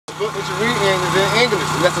book that you read in is in English,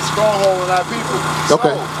 and that's a stronghold in our people.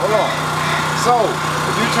 Okay. So, hold on. So,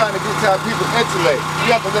 if you're trying to get to our people intellect,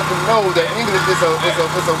 you have to let them know that English is a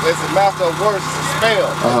master of words, it's a spell.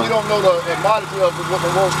 If you don't know the etymology of what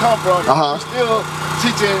the words come from, you're still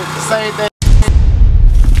teaching the same thing.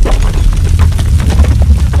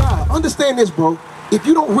 God, understand this, bro. If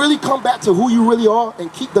you don't really come back to who you really are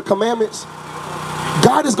and keep the commandments,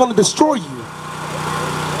 God is going to destroy you.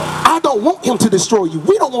 I don't want him to destroy you.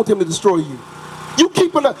 We don't want him to destroy you. You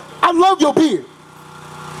keeping a, I love your beard.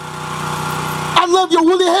 I love your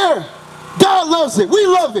woolly hair. God loves it. We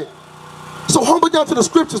love it. So humble down to the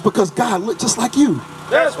scriptures because God looked just like you.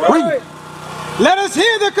 That's right. Let us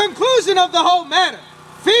hear the conclusion of the whole matter.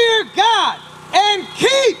 Fear God and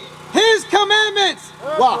keep his commandments.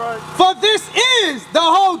 Why? For this is the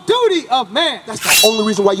whole duty of man. That's the only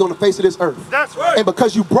reason why you're on the face of this earth. That's right. And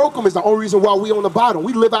because you broke them is the only reason why we on the bottom.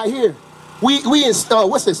 We live out here. We in,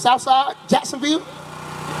 what's it, Southside, Jacksonville?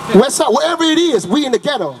 West Side, wherever it is, we in the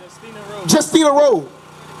ghetto. Justina Road.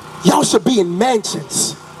 Y'all should be in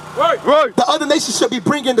mansions. Right. The other nations should be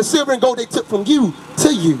bringing the silver and gold they took from you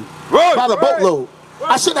to you. By the boatload.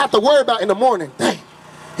 I shouldn't have to worry about in the morning. Dang,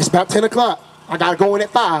 it's about 10 o'clock. I got to go in at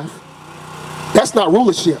 5. That's not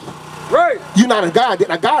rulership. Right. You're not a God.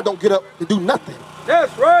 A God don't get up to do nothing.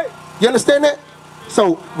 That's right. You understand that?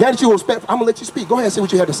 So, now that you respect, I'm going to let you speak. Go ahead and say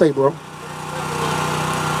what you had to say, bro.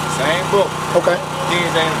 Same book. Okay. King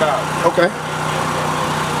James Bible. Okay.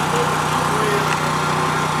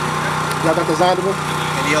 Y'all got the sound of him?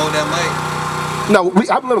 Can he hold that mic? No, I'm going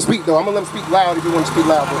to let him speak, though. I'm going to let him speak loud if you want to speak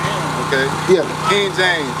loud. Bro. Okay. Yeah. King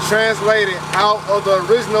James, translated out of the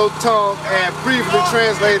original tongue and previously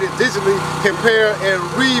translated digitally, compare and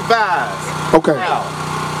revise. Okay. Now,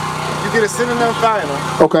 you get a synonym final.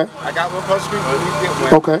 Okay. I got one per screen, but you get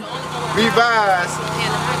one. Okay. Revise,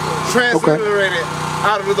 transliterated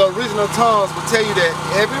out of the original tongues will tell you that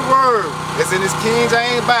every word that's in this King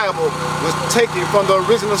James Bible was taken from the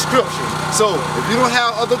original scripture. So if you don't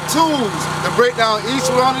have other tools to break down each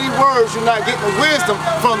one of these words, you're not getting the wisdom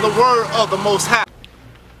from the word of the Most High.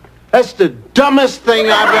 That's the dumbest thing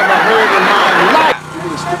I've ever heard in my life.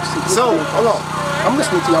 So, hold on. I'm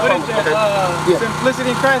listening to you. What is that? Simplicity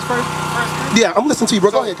in Christ first. Yeah, I'm listening to you,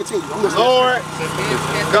 bro. Go ahead, continue. I'm listening. Lord,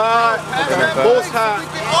 God, Most High,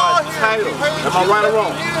 title. Am I right or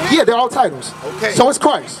wrong? Yeah, they're all titles. Okay. So it's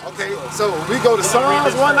Christ. Okay, so we go to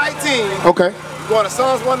Psalms 119. Okay. We go to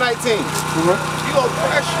Psalms 119. You go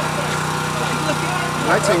fresh.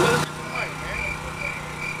 19.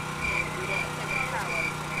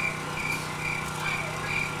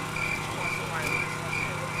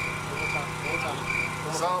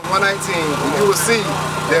 Psalm 119, you will see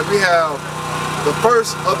that we have the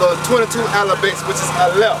first of the 22 alphabets, which is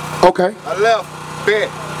Aleph. Okay. Aleph, Bet,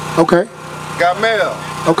 Okay. Gamel,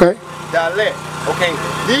 Okay. Dalet. Okay,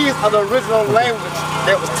 these are the original language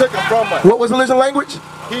that was taken from us. What was the original language?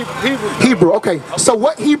 Hebrew. Hebrew. Okay. So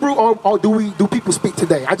what Hebrew or do people speak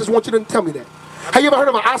today? I just want you to tell me that. Have you ever heard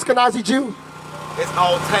of an Ashkenazi Jew? It's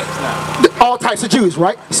all types now. All types of Jews,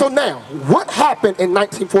 right? So now, what happened in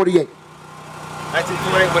 1948?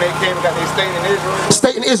 1948 when they came and got their state in Israel.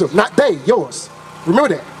 State in Israel, not they, yours. Remember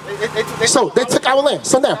that. So they took our land.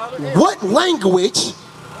 So now, what language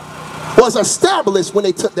was established when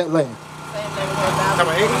they took that land?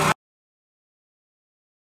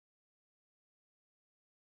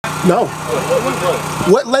 No.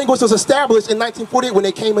 What language was established in 1948 when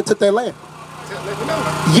they came and took their land?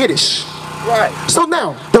 Yiddish. Right. So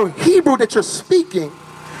now, the Hebrew that you're speaking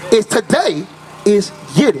is today is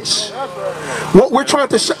Yiddish. What we're trying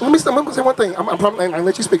to show, let me say one thing. I'll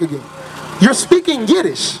let you speak again. You're speaking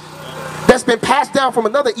Yiddish that's been passed down from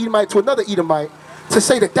another Edomite to another Edomite to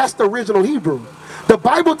say that that's the original Hebrew. The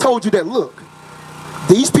Bible told you that, look,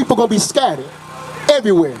 these people are going to be scattered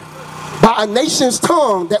everywhere by a nation's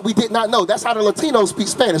tongue that we did not know. That's how the Latinos speak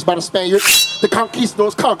Spanish, by the Spaniards, the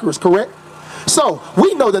conquistadors, conquerors, correct? So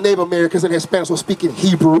we know the Native Americans and Hispanics were speaking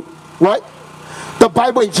Hebrew, right? The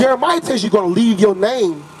Bible in Jeremiah tells you you're going to leave your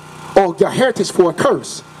name or your heritage for a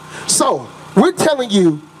curse. So we're telling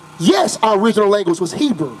you, yes, our original language was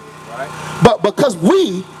Hebrew. Right. But because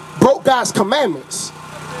we broke God's commandments,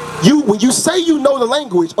 when you say you know the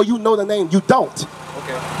language or you know the name, you don't.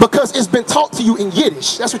 Okay. Because it's been taught to you in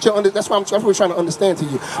Yiddish. That's what that's what we're trying to understand to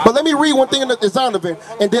you. But let me read one thing in the design event,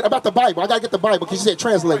 and then about the Bible. I gotta get the Bible because you said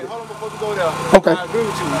translate it. Hold on before we go there. Okay. I agree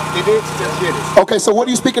with you. They did teach us Yiddish. Okay, so what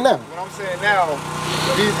are you speaking now? What I'm saying now,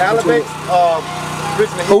 these alphabets are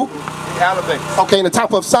written in Who? Hebrew. These alphabets. Okay, in the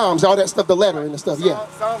top of Psalms, all that stuff, the letter and the stuff, yeah.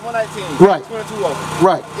 Psalms 119. Right. 22 of them.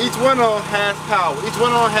 Right. Each one of them has power. Each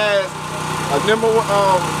one of them has a number.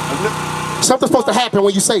 Something's supposed to happen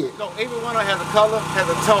when you say it. No, every one of them has a color, has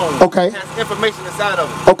a tone, Okay. has information inside of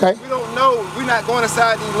it. Okay. We don't know. We're not going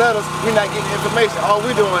inside these letters. We're not getting information. All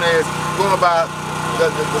we're doing is going by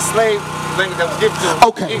the slave language that was given to us.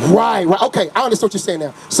 Okay, right. Okay, I understand what you're saying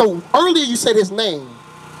now. So earlier you said his name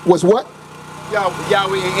was what?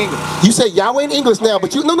 Yahweh in English. You say Yahweh in English now,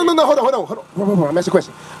 but you no. Hold on. I'm asking a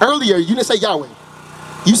question. Earlier you didn't say Yahweh.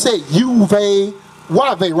 You said Yuve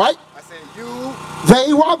Wave, right? I said you.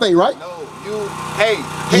 They Wave, right? No, you. Hey.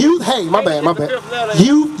 You've hey, my bad.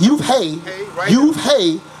 You've hey. You've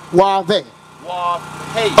hey Wave.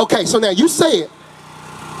 Hey. Okay, so now you say it.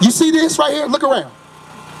 You see this right here? Look around.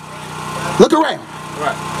 Look around.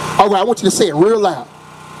 Right. All right, I want you to say it real loud.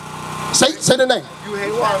 Say the name. You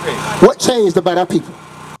hey Wave. What changed about our people?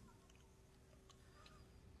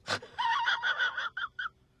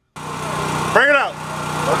 Bring it out.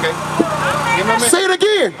 Okay. Give me a minute. Say it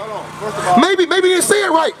again. Hold on. First of all. Maybe you didn't say it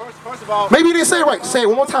right. First of all. Maybe you didn't say it right. Say it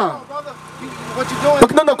one more time. Brother, what you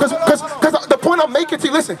doing? No, because the point I'm making to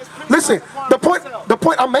you, listen. The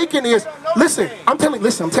point I'm making is, listen, I'm telling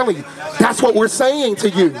you, that's what we're saying to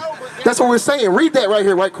you. That's what we're saying. Read that right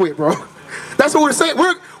here, right quick, bro. That's what we're saying.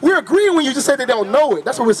 We're agreeing when you just say they don't know it.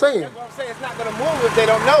 That's what we're saying. That's what I'm saying. It's not gonna move if they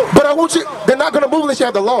don't know. But I want you. They're not gonna move unless you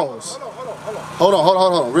have the laws. Hold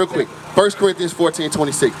on, real quick. 1 Corinthians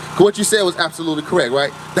 14:26. What you said was absolutely correct,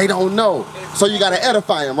 right? They don't know. So you gotta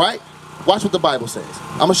edify them, right? Watch what the Bible says.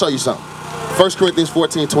 I'm gonna show you something. 1 Corinthians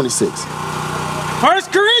 14:26.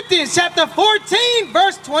 1 Corinthians chapter 14,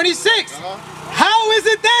 verse 26. How is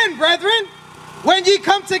it then, brethren, when ye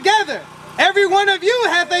come together, every one of you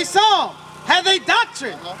hath a psalm, hath a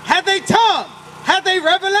doctrine, hath a tongue, hath a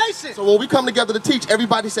revelation. So when we come together to teach,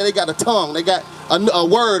 everybody say they got a tongue, they got a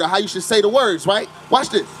word, or how you should say the words, right? Watch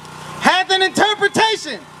this. Hath an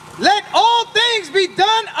interpretation. Let all things be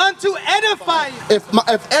done unto edifying.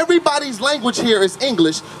 If everybody's language here is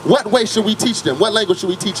English, what way should we teach them? What language should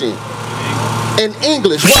we teach in? In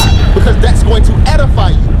English. Why? Because that's going to edify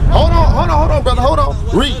you. Hold on, brother. Hold on.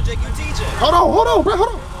 Read. Hold on, bro.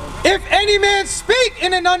 Hold on. If any man speak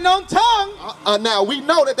in an unknown tongue. Now we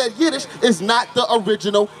know that Yiddish is not the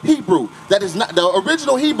original Hebrew. That is not the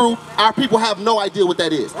original Hebrew. Our people have no idea what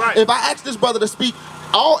that is. Right. If I ask this brother to speak,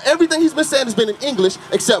 everything he's been saying has been in English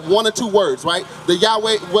except one or two words, right? The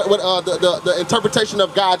Yahweh, the interpretation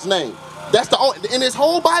of God's name. That's the only, in his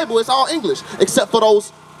whole Bible, it's all English except for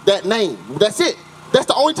that name. That's it. That's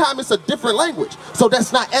the only time it's a different language. So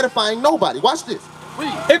that's not edifying nobody. Watch this.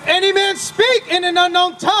 If any man speak in an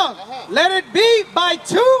unknown tongue, let it be by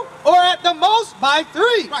 2 or at the most by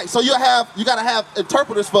 3. Right. So you gotta have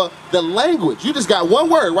interpreters for the language. You just got one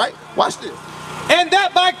word, right? Watch this. And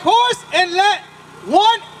that by course, and let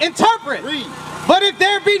one interpret. Read. But if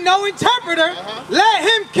there be no interpreter, let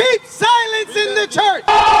him keep silence in the church.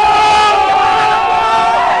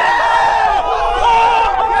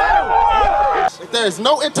 If there is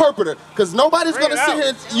no interpreter, because nobody's gonna sit here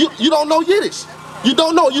and you don't know Yiddish. You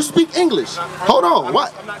don't know, you speak English. Hold on,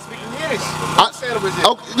 what? I'm not speaking Yiddish.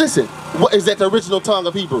 Okay, listen, what is that the original tongue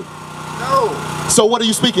of Hebrew? No. So what are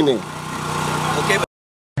you speaking in? Okay, but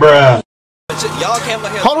Bruh. y'all came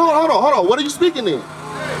out here. Hold on. What are you speaking in?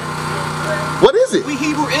 What is it? We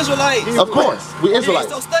Hebrew Israelites. Of course, we Israelites.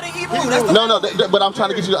 So study Hebrew. That's the No, but I'm trying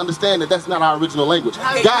to get you to understand that that's not our original language.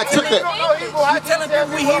 God took that. You telling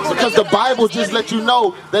people we Hebrew. Because the Bible just let you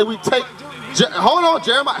know that we take. Hold on,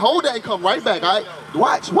 Jeremiah. Hold that and come right back, all right?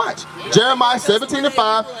 Watch. Jeremiah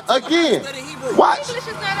 17:5 again. Watch. English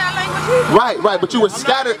is not our language. Right. But you were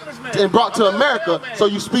scattered and brought to America, so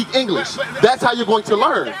you speak English. That's how you're going to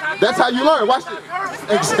learn. That's how you learn. Watch this.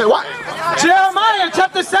 Watch. Jeremiah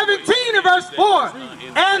chapter 17 and verse 4.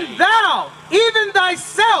 And thou, even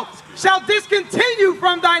thyself, shall discontinue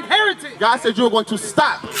from thine heritage. God said you're going to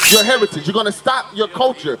stop your heritage. You're going to stop your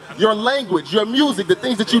culture, your language, your music, the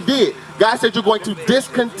things that you did. God said you're going to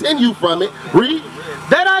discontinue from it. Read.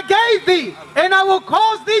 That I gave thee, and I will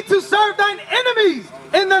cause thee to serve thine enemies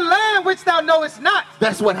in the land which thou knowest not.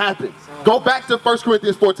 That's what happened. Go back to 1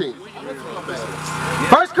 Corinthians 14.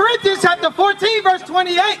 1 Corinthians chapter 14 verse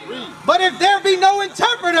 28. But if there be no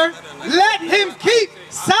interpreter, let him keep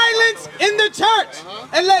silence in the church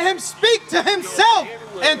and let him speak to himself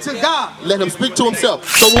and to God. Let him speak to himself.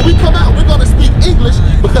 So when we come out, we're going to speak English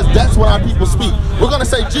because that's what our people speak. We're going to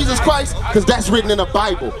say Jesus Christ because that's written in the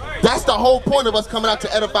Bible. That's the whole point of us coming out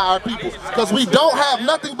to edify our people, because we don't have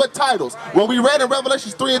nothing but titles. When we read in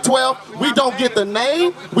Revelation 3 and 12, we don't get the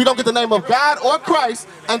name. We don't get the name of God or Christ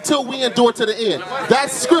until we endure to the end.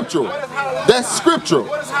 That's scriptural. That's scriptural.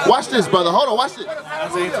 Watch this, brother. Hold on. Watch this.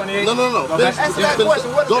 No.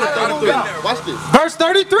 Go to 33. Watch this. Verse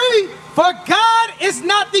 33. For God is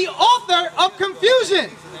not the author of confusion,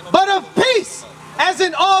 but of peace, as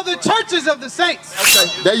in all the churches of the saints.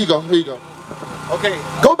 Okay, there you go. Here you go. Okay.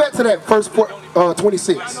 Go back to that verse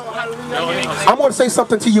 26. I'm going to say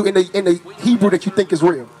something to you in the Hebrew that you think is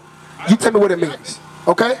real. You tell me what it means.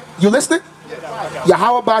 Okay? You listening?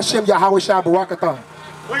 Yahweh Ba'Shem, Yahweh Shai Barakatah.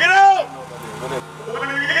 Look it out!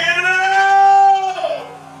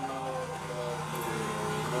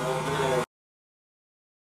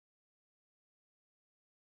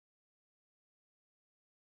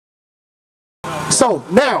 So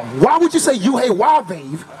now, why would you say Yuhei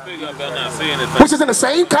Wavev, which is in the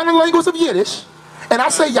same kind of language of Yiddish, and I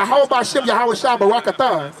say Yahweh Ba'Shem, Yahweh Shai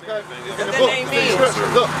Barakatah?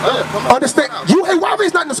 Understand? Yuhei Wavev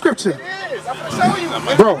is not in the scripture.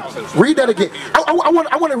 Bro, read that again. I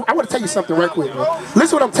want to tell you something right quick, bro.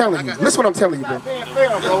 Listen what I'm telling you. Listen what I'm telling you, bro.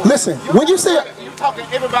 Listen, when you say talking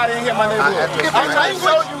everybody in here, my neighborhood.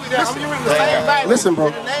 Listen,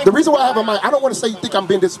 bro. The reason why I have a mic, I don't want to say you think I'm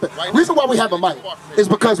being disrespectful. The reason why we have a mic is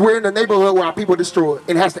because we're in the neighborhood where our people destroy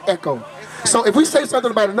and it has to echo. So if we say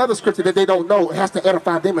something about another scripture that they don't know, it has to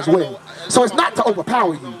edify them as well. So it's not to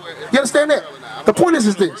overpower you. You understand that? The point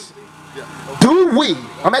is this. Do we,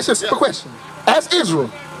 I'm asking a simple question, as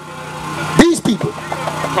Israel, these people,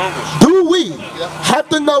 do we have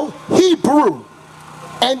to know Hebrew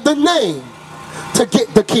and the name to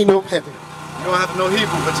get the kingdom of heaven? You don't have to know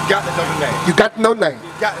Hebrew, but you got to know the name. You got to know name.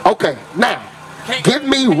 Okay, now, give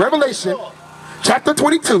me Revelation chapter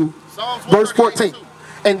 22, verse 14.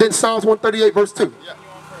 And then Psalms 138, verse 2.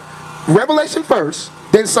 Revelation first,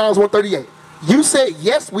 then Psalms 138. You said,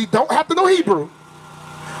 yes, we don't have to know Hebrew,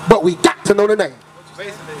 but we got to know the name.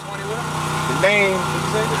 Basically, the name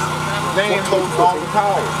holds all the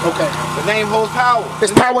power. Okay. The name holds power.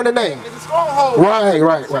 It's power in the name. It's a stronghold. Right. We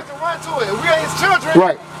run to it. We are his children.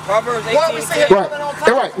 Right. Proverbs 18.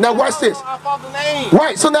 Right. Now watch this.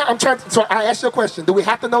 Right. So now I'm trying to, so I asked you a question. Do we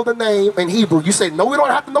have to know the name in Hebrew? You said, no, we don't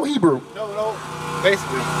have to know Hebrew. No.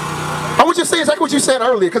 Basically. I want you to say exactly what you said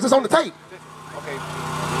earlier, because it's on the tape. Okay.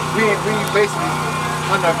 We basically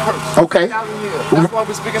under a curse. Okay. 6,000 years. That's why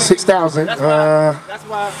we're speaking 6,000. That's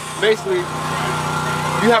why basically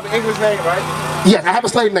you have an English name, right? Yeah, I have a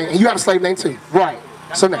slave name, and you have a slave name too. Right.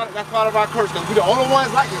 So now, that's part of our curse, because we're the only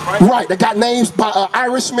ones like this, right? Right. They got names by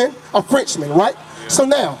Irishmen or Frenchmen, right? So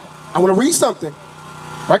now, I want to read something,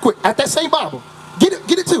 right quick, at that same Bible. Get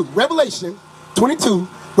it too. Revelation 22,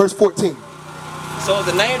 verse 14. So if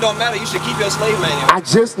the name don't matter, you should keep your slave name. I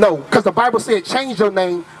just know, because the Bible said change your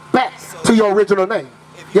name back to your original name.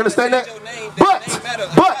 You understand that? But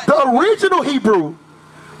the original Hebrew,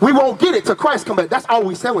 we won't get it till Christ come back. That's all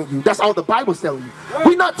we're telling you. That's all the Bible's telling you.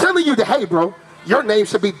 We're not telling you that, hey, bro, your name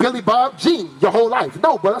should be Billy Bob Jean your whole life.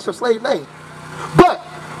 No, bro, that's your slave name. But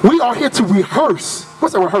we are here to rehearse.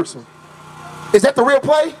 What's a rehearsal? Is that the real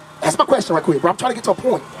play? That's my question right quick, bro. I'm trying to get to a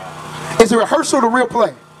point. Is a rehearsal the real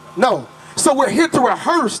play? No. So we're here to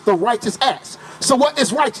rehearse the righteous acts. So what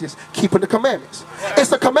is righteous? Keeping the commandments.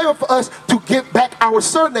 It's a commandment for us to give back our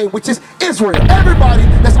surname, which is Israel. Everybody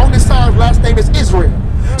that's on this sign's last name is Israel.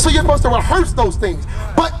 So you're supposed to rehearse those things.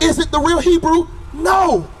 But is it the real Hebrew?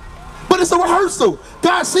 No. But it's a rehearsal.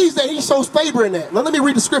 God sees that. He shows favor in that. Now let me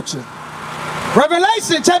read the scripture.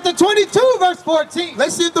 Revelation chapter 22, verse 14.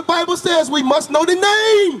 Let's see if the Bible says we must know the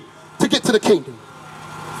name to get to the kingdom.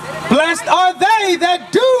 Blessed are they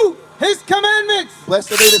that do his commandments.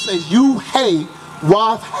 Blessed are they that say, you hey,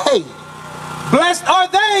 wav hey. Blessed are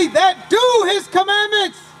they that do his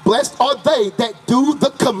commandments. Blessed are they that do the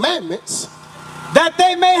commandments. That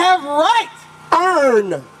they may have right.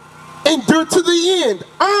 Earn. Endure to the end.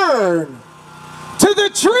 Earn. To the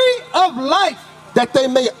tree of life. That they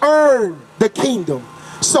may earn the kingdom.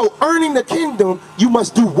 So earning the kingdom, you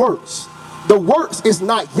must do works. The works is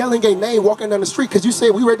not yelling a name walking down the street, because you said,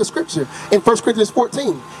 we read the scripture in 1 Corinthians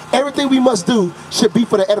 14. Everything we must do should be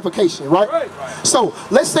for the edification, right? So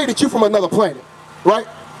let's say that you're from another planet, right?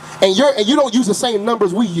 And you don't use the same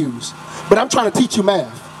numbers we use, but I'm trying to teach you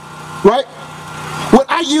math, right? Would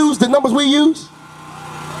I use the numbers we use?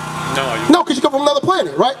 No, because you come from another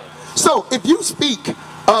planet, right? So if you speak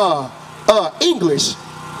English,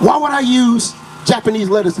 why would I use Japanese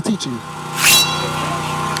letters to teach you?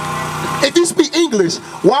 If you speak English,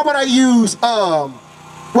 why would I use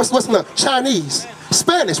what's in the Chinese?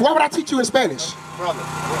 Spanish. Why would I teach you in Spanish? Brother,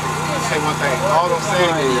 say one thing. All I'm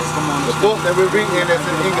saying is the book that we're reading is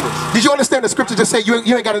in English. Did you understand the scripture just say you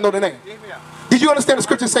ain't got to know the name? Did you understand the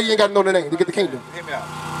scripture say you ain't got to know the name to get the kingdom? Hear me out.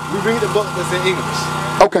 We read the book that's in English.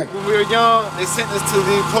 Okay. When we were young, they sent us to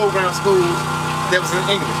the program schools that was in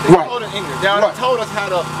English. They taught in English. They already told us how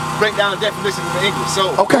to break down definitions in English.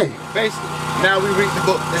 So okay. Basically, Now we read the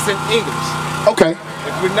book. It's in English. Okay.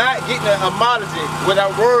 If we're not getting the etymology where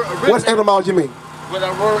that word originated. What's etymology mean? Where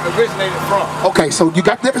that word originated from. Okay, so you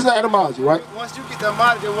got the difference in etymology, right? Once you get the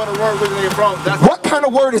etymology of where the word originated from, that's what kind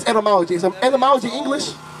of word is etymology? Is etymology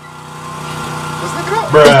English? Let's look it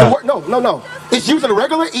up. Is the word, no. It's using a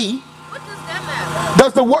regular E. What does that matter?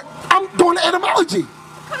 Does the word, I'm doing the etymology.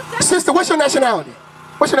 Sister, what's your nationality?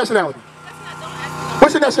 What's your nationality?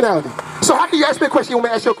 What's your nationality? So how can you ask me a question? You want me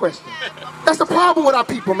to ask your question? That's the problem with our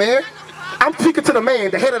people, man. I'm speaking to the man,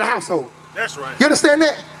 the head of the household. That's right. You understand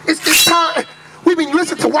that? It's time. We've been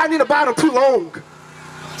listening to Why Need a Bible too long.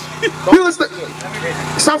 You listen to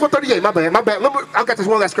Psalms 138, my bad. I got this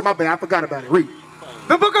one last script, my bad. I forgot about it. Read.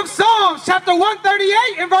 The book of Psalms, chapter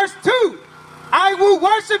 138 and verse 2. I will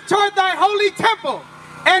worship toward thy holy temple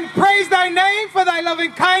and praise thy name for thy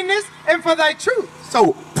loving kindness and for thy truth.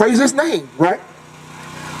 So, praise his name, right?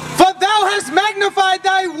 For thou hast magnified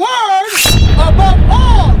thy word above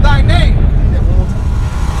all thy name.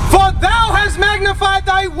 For thou hast magnified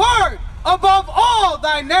thy word above all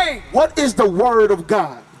thy name. What is the word of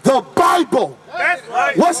God? The Bible. That's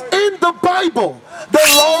right. What's in the Bible? The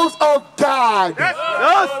laws of God.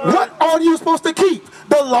 What are you supposed to keep?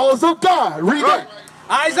 The laws of God. Read that.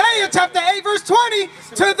 Isaiah chapter 8 verse 20.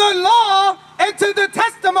 To the law and to the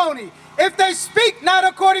testimony. If they speak not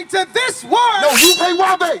according to this word. No, you pay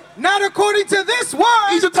Wabe. Not according to this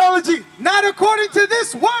word. Egyptology. Not according to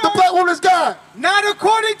this word. The platform is God. Not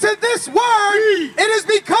according to this word. It is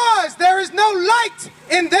because there is no light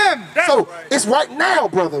in them. So it's right now,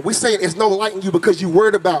 brother. We're saying it's no light in you because you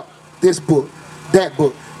worried about this book, that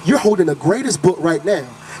book. You're holding the greatest book right now.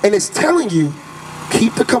 And it's telling you,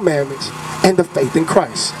 keep the commandments and the faith in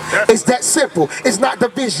Christ. It's that simple. It's not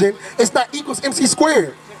division. It's not equals MC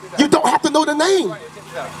squared. You don't have to know the name.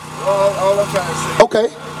 All I'm trying to say. Okay.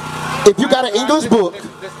 If you got an English book.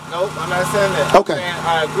 Nope, I'm not saying that. Okay. I'm saying,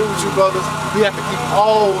 I agree with you, brothers. We have to keep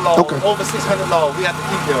all laws. Okay. Over 600 laws. We have to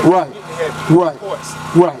keep them. Right. Right. Of course.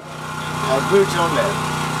 Right. I agree with you on that.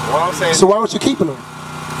 What I'm saying. So why aren't you keeping them?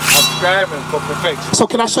 I'm striving for perfection. So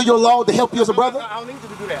can I show you a law to help you as a brother? I don't need you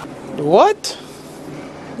to do that. What?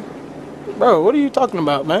 Bro, what are you talking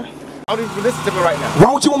about, man? I don't even listen to me right now.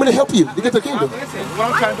 Why would you want me to help you to get the kingdom? Listen,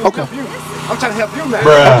 what I'm trying to do is help you. I'm trying to help you now.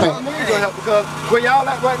 Bruh. I don't need your help because where y'all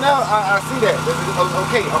at right now, I see that.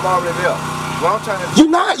 Okay, I'm already there. What I'm trying to do.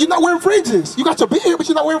 You're not wearing fringes. You got your beard, but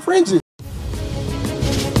you're not wearing fringes.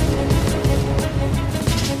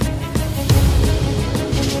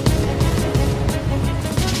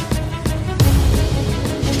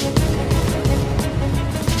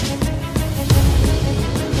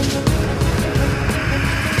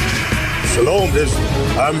 Shalom,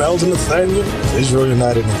 Israel. I'm Elder Nathaniel of Israel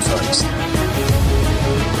United in Christ.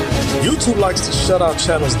 YouTube likes to shut our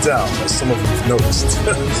channels down, as some of you have noticed,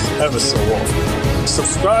 ever so often.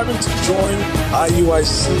 Subscribing to join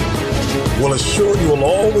IUIC will assure you will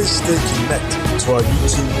always stay connected to our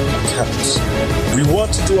YouTube accounts. We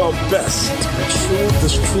want to do our best to make sure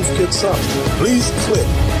this truth gets out. Please click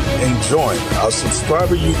and join our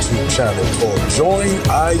subscriber YouTube channel called Join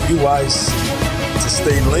IUIC. To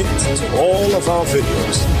stay linked to all of our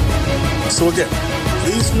videos. So again,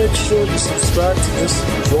 please make sure you subscribe to this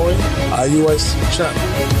Join IUIC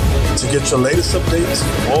channel to get your latest updates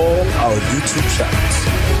from all our YouTube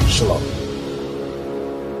channels. Shalom.